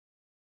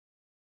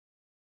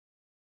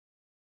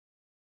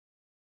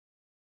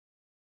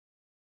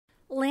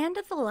Land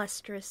of the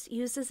Lustrous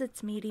uses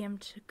its medium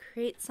to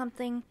create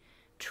something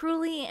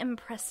truly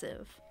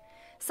impressive.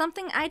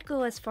 Something I'd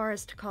go as far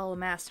as to call a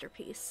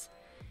masterpiece.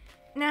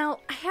 Now,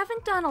 I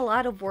haven't done a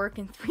lot of work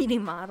in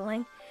 3D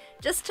modeling,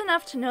 just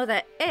enough to know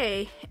that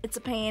A, it's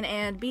a pain,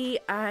 and B,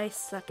 I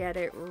suck at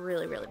it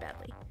really, really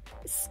badly.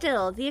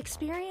 Still, the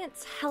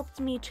experience helped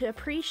me to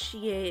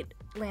appreciate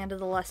Land of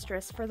the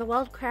Lustrous for the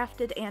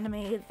well-crafted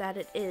anime that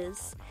it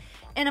is,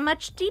 in a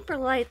much deeper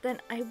light than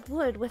I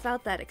would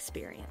without that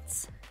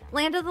experience.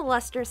 Land of the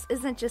Lustrous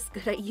isn't just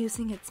good at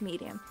using its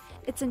medium,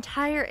 its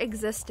entire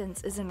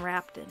existence is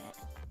enwrapped in it.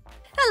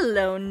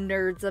 Hello,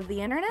 nerds of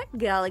the internet,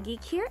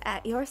 Galageek here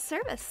at your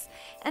service,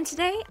 and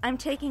today I'm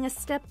taking a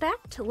step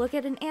back to look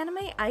at an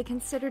anime I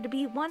consider to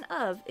be one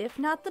of, if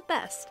not the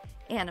best,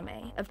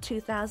 anime of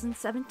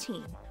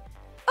 2017.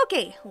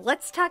 Okay,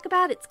 let's talk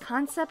about its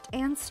concept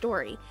and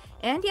story,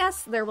 and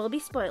yes, there will be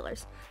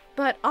spoilers,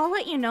 but I'll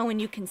let you know when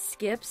you can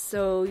skip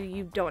so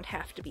you don't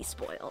have to be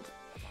spoiled.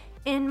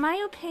 In my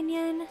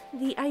opinion,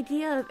 the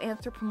idea of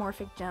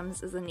anthropomorphic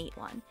gems is a neat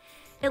one.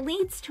 It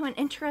leads to an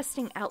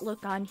interesting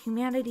outlook on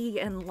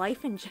humanity and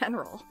life in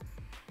general.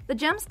 The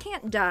gems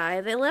can't die,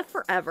 they live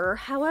forever,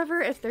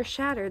 however, if they're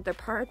shattered, their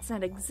parts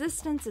and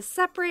existence is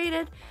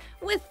separated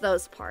with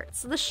those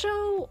parts. The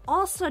show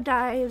also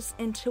dives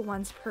into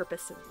one's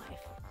purpose in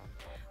life.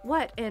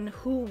 What and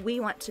who we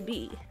want to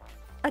be.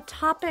 A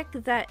topic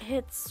that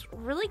hits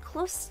really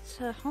close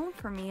to home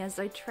for me as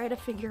I try to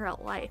figure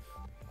out life.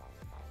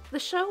 The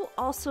show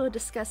also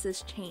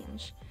discusses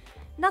change.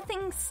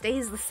 Nothing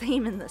stays the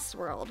same in this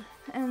world,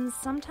 and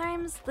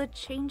sometimes the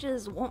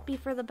changes won't be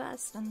for the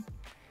best, and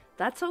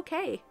that's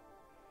okay.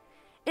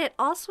 It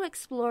also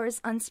explores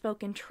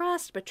unspoken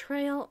trust,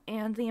 betrayal,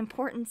 and the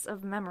importance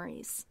of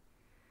memories.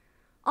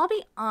 I'll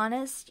be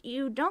honest,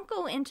 you don't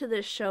go into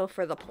this show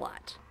for the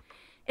plot.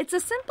 It's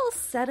a simple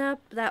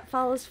setup that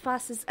follows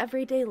Foss's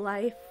everyday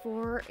life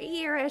for a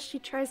year as she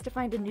tries to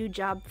find a new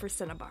job for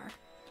Cinnabar.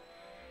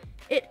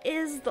 It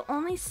is the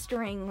only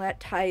string that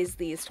ties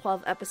these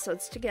 12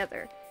 episodes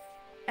together,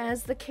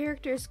 as the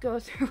characters go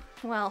through,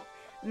 well,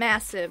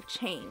 massive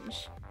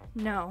change.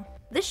 No,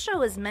 this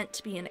show is meant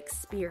to be an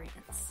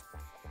experience.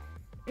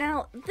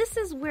 Now, this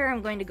is where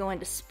I'm going to go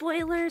into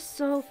spoilers,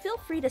 so feel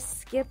free to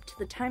skip to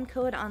the time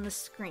code on the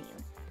screen.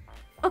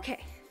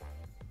 Okay,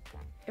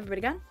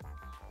 everybody gone?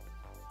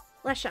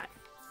 Last shot.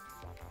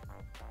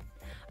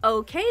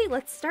 Okay,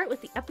 let's start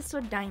with the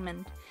episode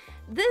Diamond.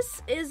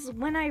 This is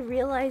when I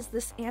realized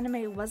this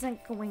anime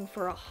wasn't going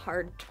for a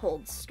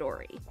hard-told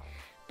story,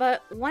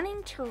 but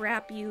wanting to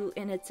wrap you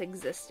in its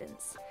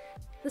existence.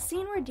 The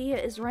scene where Dia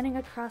is running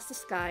across the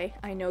sky,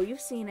 I know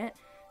you've seen it,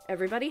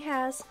 everybody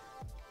has,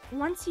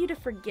 wants you to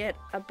forget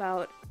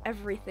about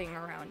everything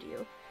around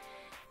you.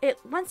 It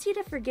wants you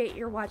to forget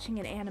you're watching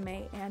an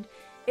anime, and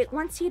it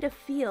wants you to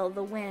feel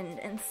the wind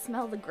and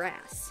smell the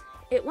grass.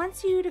 It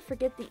wants you to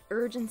forget the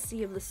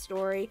urgency of the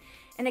story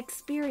and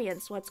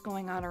experience what's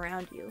going on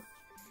around you.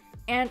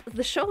 And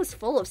the show is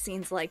full of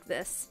scenes like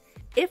this.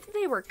 If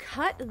they were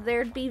cut,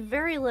 there'd be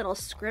very little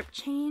script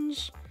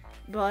change,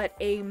 but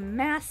a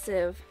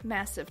massive,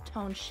 massive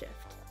tone shift.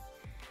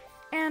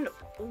 And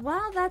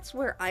while that's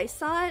where I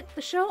saw it,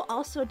 the show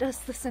also does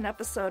this in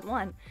episode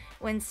 1,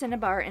 when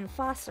Cinnabar and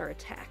Foss are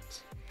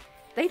attacked.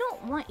 They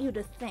don't want you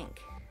to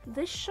think.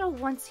 This show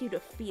wants you to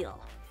feel.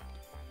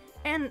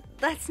 And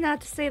that's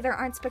not to say there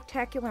aren't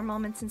spectacular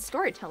moments in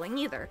storytelling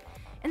either.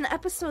 In the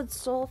episode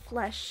Soul,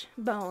 Flesh,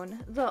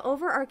 Bone, the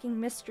overarching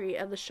mystery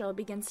of the show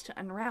begins to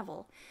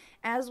unravel,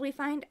 as we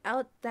find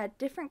out that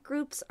different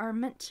groups are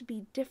meant to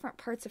be different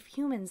parts of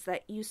humans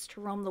that used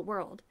to roam the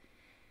world.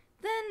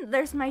 Then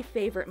there's my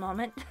favorite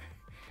moment.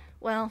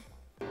 Well,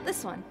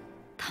 this one.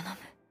頼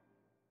む.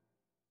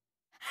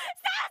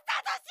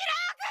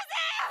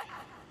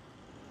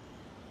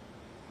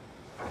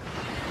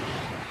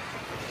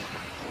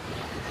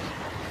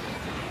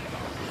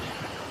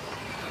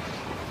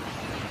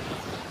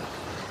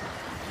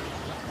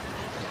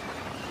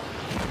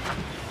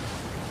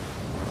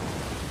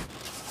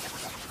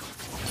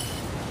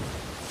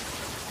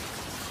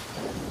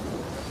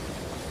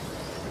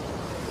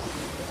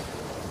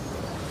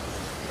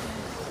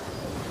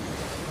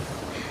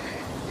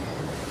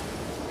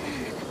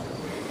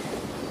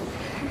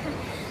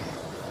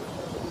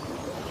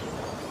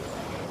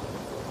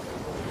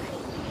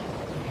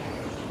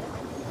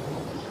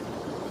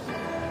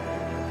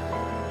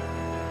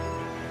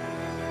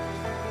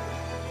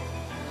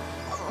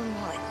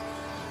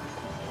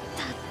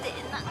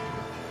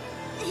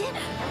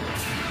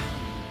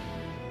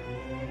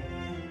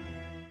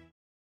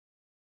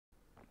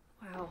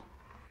 Wow.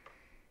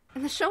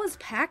 And the show is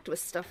packed with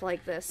stuff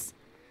like this.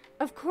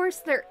 Of course,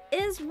 there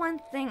is one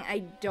thing I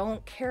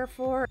don't care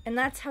for, and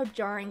that's how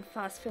jarring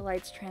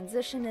Phospholite's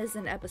transition is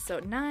in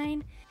episode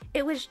 9.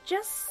 It was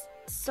just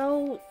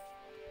so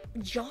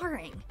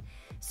jarring.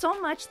 So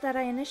much that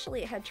I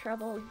initially had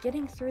trouble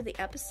getting through the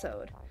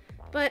episode.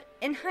 But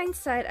in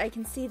hindsight, I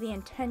can see the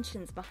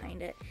intentions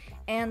behind it,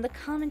 and the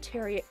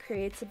commentary it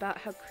creates about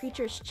how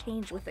creatures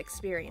change with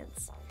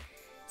experience.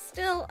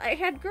 Still, I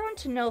had grown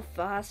to know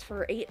Foss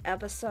for 8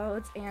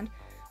 episodes, and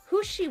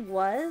who she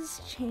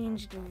was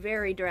changed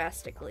very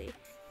drastically.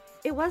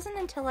 It wasn't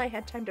until I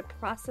had time to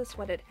process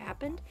what had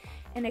happened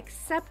and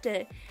accept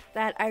it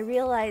that I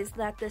realized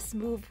that this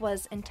move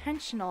was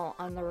intentional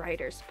on the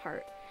writer's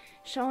part,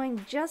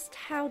 showing just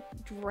how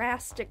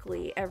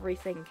drastically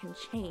everything can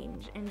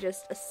change in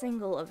just a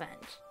single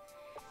event.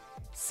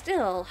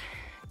 Still,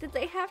 did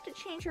they have to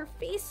change her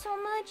face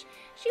so much?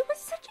 She was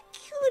such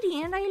a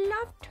cutie and I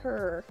loved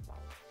her.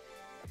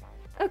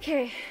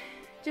 Okay,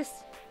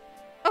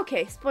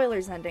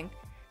 spoilers ending.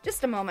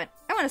 Just a moment.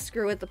 I want to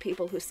screw with the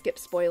people who skip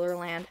spoiler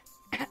land.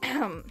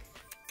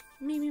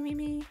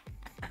 me.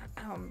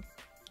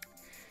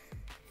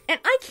 And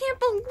I can't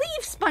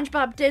believe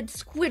SpongeBob did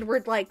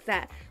Squidward like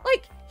that.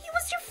 Like, he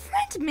was your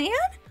friend, man.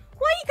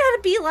 Why you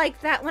gotta be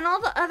like that when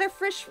all the other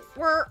fish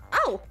were...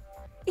 Oh,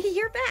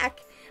 you're back.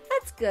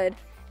 That's good.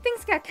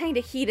 Things got kind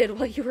of heated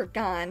while you were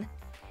gone.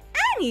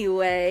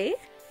 Anyway...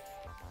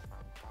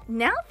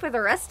 Now for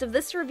the rest of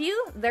this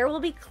review, there will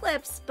be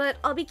clips, but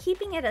I'll be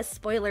keeping it as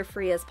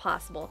spoiler-free as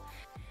possible.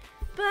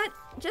 But,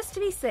 just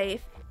to be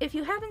safe, if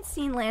you haven't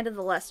seen Land of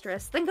the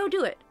Lustrous, then go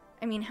do it.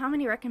 I mean, how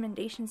many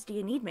recommendations do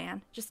you need,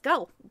 man? Just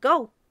go!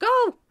 Go!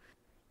 Go!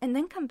 And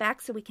then come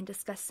back so we can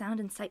discuss sound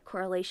and sight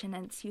correlation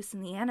and its use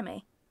in the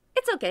anime.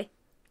 It's okay.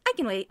 I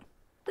can wait.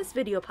 This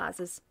video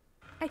pauses.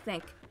 I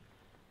think.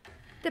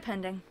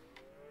 Depending.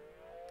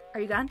 Are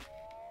you gone?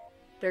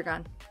 They're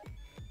gone.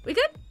 We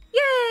good?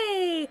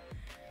 Yay!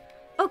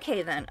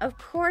 Okay then, of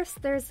course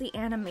there's the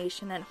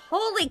animation, and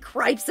holy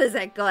cripes is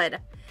it good!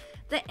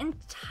 The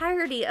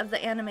entirety of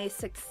the anime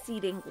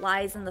succeeding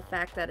lies in the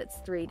fact that it's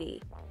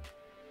 3D.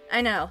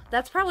 I know,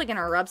 that's probably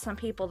gonna rub some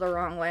people the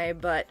wrong way,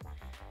 but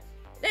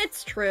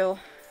it's true.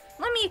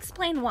 Let me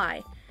explain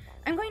why.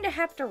 I'm going to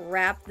have to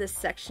wrap this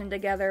section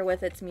together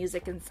with its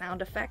music and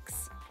sound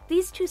effects.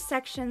 These two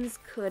sections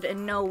could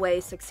in no way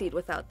succeed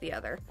without the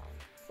other.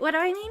 What do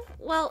I mean?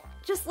 Well,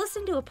 just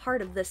listen to a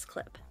part of this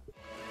clip.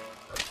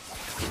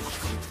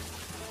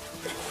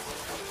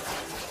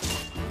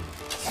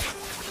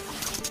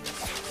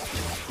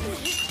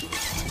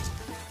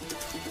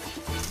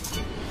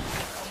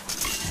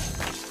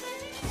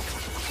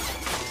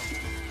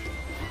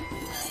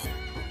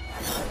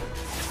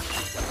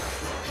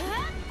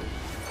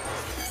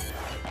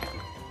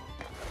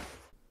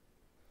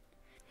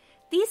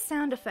 These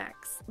sound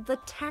effects, the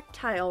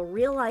tactile,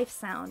 real-life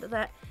sound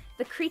that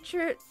the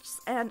creatures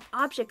and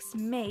objects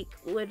make,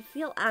 would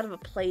feel out of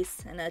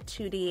place in a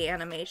 2D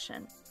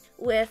animation.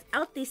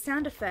 Without these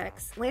sound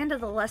effects, Land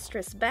of the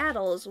Lustrous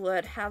battles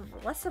would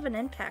have less of an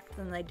impact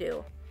than they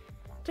do.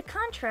 To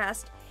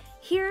contrast,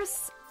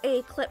 here's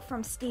a clip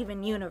from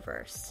Steven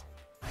Universe.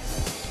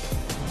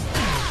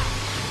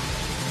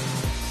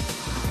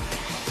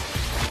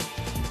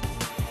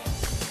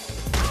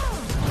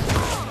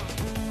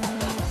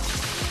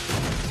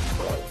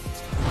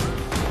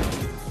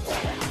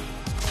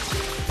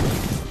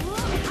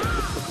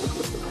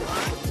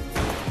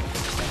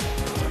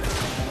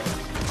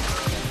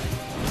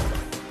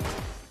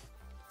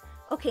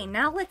 Okay,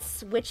 now let's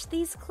switch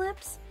these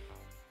clips.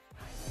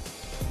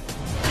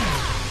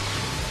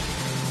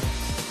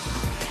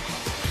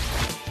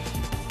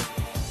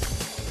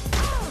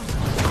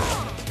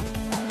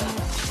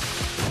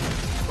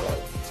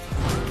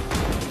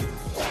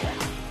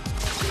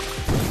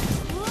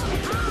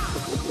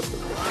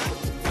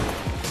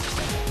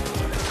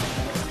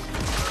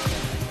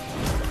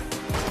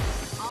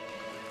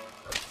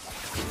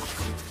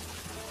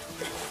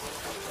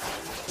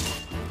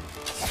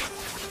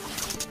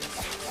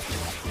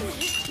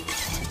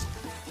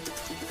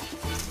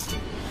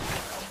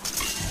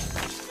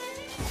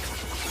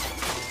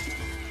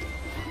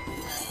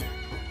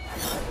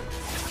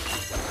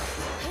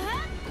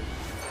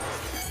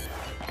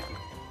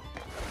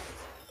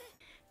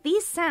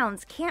 These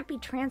sounds can't be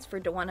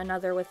transferred to one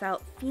another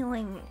without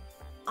feeling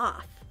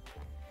off.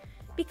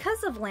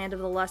 Because of Land of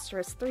the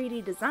Lustrous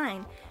 3D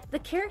design, the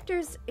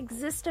characters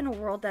exist in a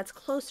world that's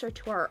closer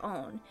to our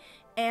own,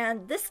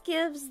 and this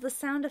gives the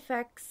sound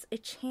effects a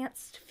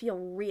chance to feel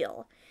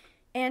real.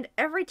 And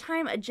every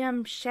time a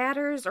gem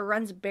shatters or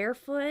runs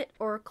barefoot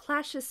or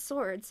clashes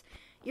swords,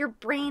 your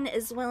brain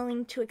is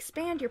willing to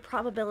expand your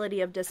probability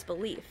of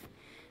disbelief.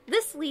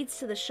 This leads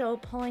to the show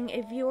pulling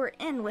a viewer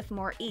in with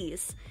more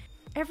ease.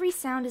 Every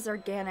sound is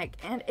organic,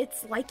 and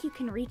it's like you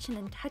can reach in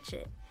and touch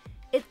it.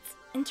 It's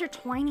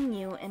intertwining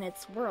you in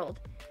its world.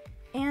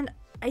 And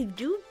I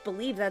do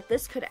believe that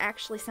this could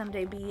actually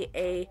someday be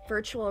a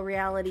virtual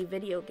reality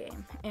video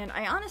game. And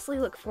I honestly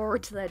look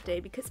forward to that day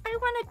because I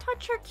want to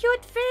touch her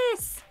cute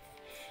face!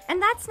 And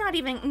that's not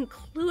even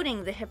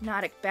including the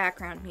hypnotic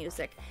background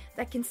music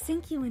that can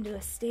sink you into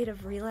a state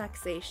of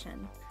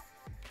relaxation.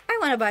 I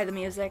want to buy the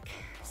music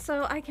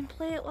so I can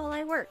play it while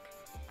I work.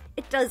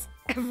 It does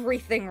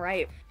everything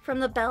right. From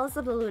the bells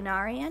of the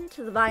Lunarian,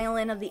 to the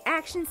violin of the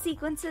action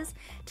sequences,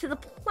 to the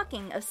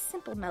plucking of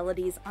simple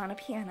melodies on a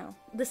piano,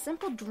 the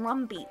simple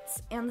drum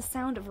beats, and the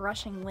sound of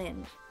rushing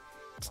wind.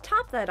 To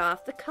top that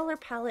off, the color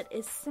palette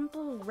is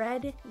simple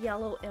red,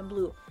 yellow, and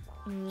blue.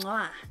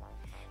 Mwah!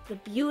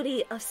 the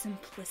beauty of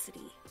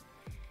simplicity.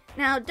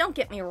 Now, don't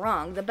get me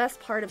wrong, the best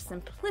part of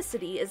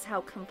simplicity is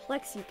how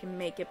complex you can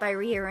make it by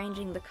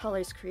rearranging the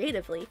colors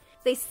creatively.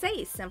 They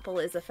say simple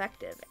is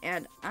effective,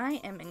 and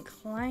I am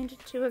inclined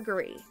to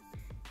agree.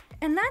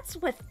 And that's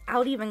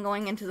without even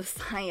going into the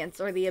science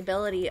or the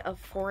ability of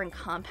foreign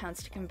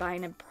compounds to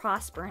combine and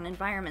prosper in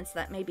environments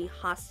that may be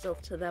hostile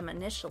to them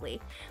initially,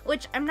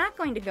 which I'm not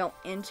going to go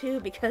into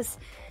because,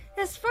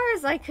 as far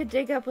as I could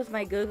dig up with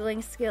my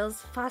Googling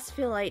skills,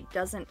 phospholite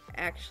doesn't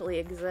actually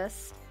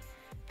exist.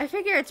 I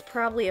figure it's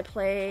probably a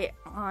play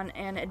on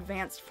an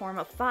advanced form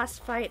of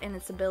phosphite and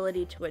its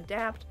ability to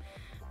adapt,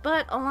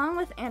 but along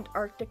with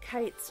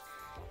Antarctikites,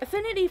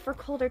 affinity for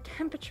colder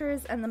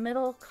temperatures, and the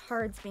middle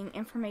cards being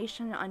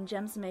information on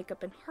gems'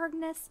 makeup and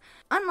hardness,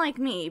 unlike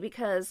me,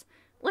 because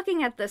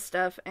looking at this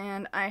stuff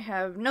and I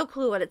have no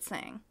clue what it's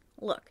saying.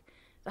 Look,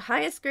 the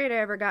highest grade I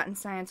ever got in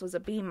science was a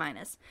B-.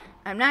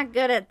 I'm not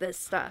good at this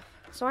stuff,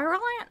 so I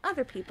rely on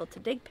other people to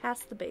dig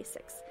past the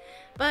basics.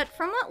 But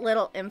from what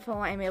little info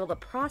I'm able to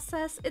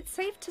process, it's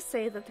safe to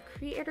say that the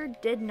creator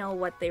did know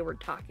what they were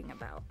talking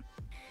about.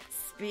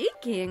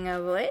 Speaking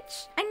of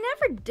which, I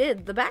never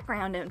did the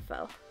background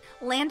info.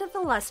 Land of the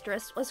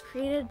Lustrous was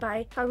created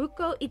by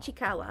Haruko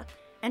Ichikawa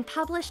and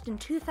published in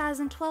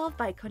 2012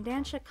 by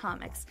Kodansha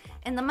Comics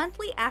in the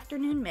monthly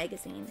afternoon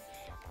magazine.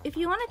 If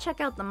you want to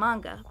check out the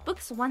manga,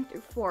 books 1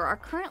 through 4 are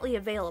currently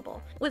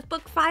available, with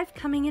book 5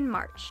 coming in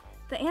March.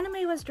 The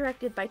anime was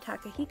directed by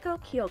Takahiko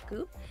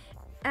Kyoku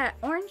at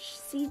Orange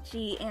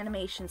CG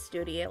Animation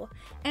Studio,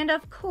 and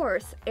of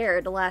course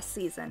aired last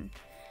season.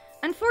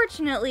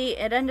 Unfortunately,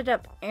 it ended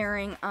up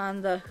airing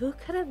on the who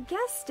could have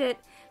guessed it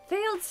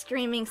failed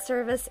streaming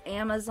service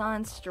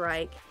Amazon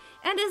strike,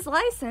 and is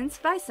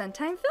licensed by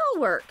Sentai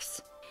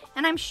Filmworks.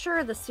 And I'm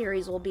sure the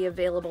series will be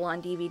available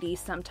on DVD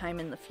sometime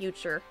in the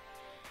future.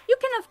 You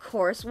can of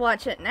course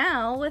watch it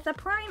now with a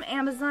Prime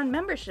Amazon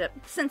membership,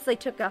 since they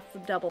took off the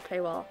double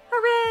paywall.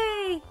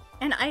 Hooray!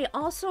 And I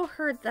also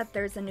heard that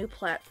there's a new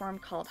platform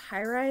called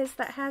Hi-Rise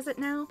that has it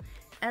now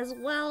as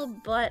well,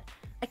 but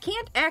I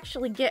can't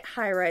actually get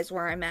Hi-Rise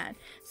where I'm at,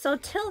 so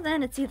till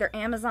then it's either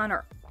Amazon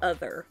or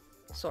other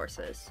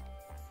sources.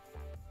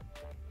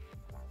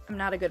 I'm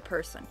not a good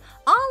person.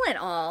 All in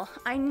all,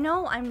 I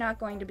know I'm not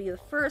going to be the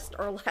first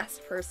or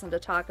last person to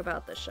talk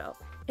about the show.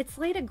 It's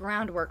laid a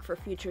groundwork for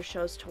future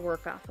shows to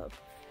work off of,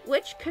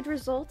 which could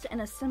result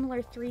in a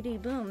similar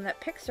 3D boom that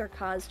Pixar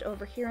caused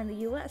over here in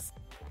the US.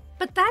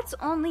 But that's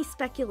only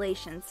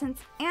speculation,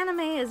 since anime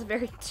is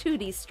very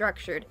 2D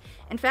structured.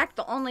 In fact,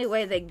 the only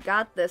way they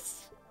got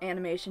this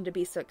animation to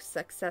be so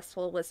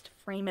successful was to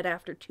frame it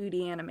after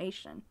 2D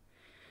animation,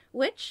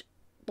 which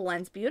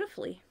blends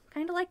beautifully,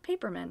 kind of like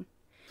Paperman.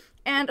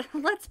 And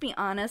let's be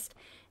honest,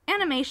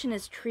 animation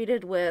is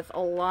treated with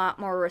a lot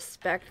more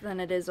respect than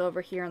it is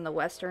over here in the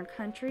Western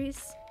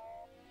countries.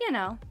 You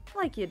know,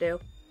 like you do.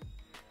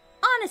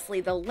 Honestly,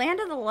 the Land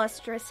of the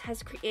Lustrous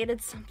has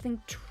created something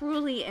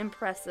truly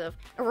impressive,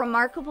 a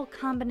remarkable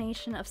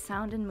combination of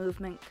sound and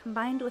movement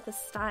combined with a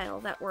style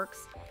that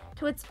works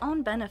to its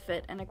own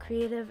benefit in a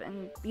creative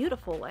and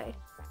beautiful way.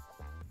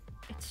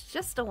 It's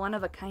just a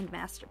one-of-a-kind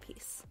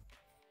masterpiece.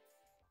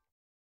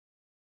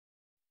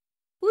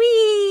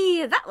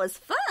 Whee! That was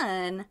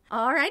fun!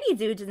 Alrighty,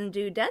 dudes and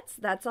dudettes,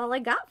 that's all I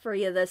got for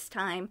you this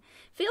time.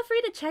 Feel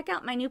free to check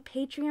out my new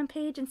Patreon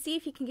page and see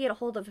if you can get a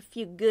hold of a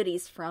few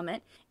goodies from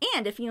it.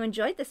 And if you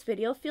enjoyed this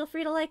video, feel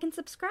free to like and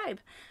subscribe.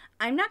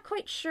 I'm not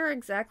quite sure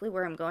exactly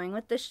where I'm going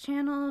with this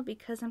channel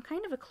because I'm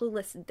kind of a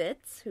clueless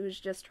ditz who's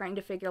just trying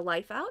to figure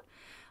life out.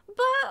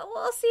 But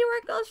we'll see where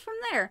it goes from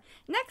there.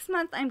 Next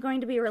month, I'm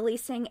going to be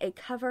releasing a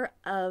cover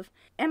of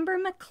Ember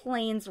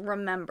McLean's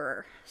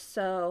Remember.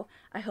 So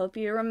I hope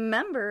you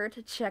remember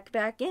to check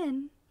back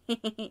in.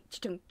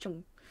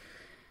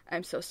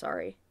 I'm so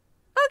sorry.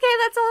 Okay,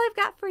 that's all I've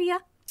got for you.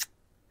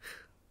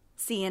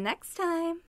 See you next time.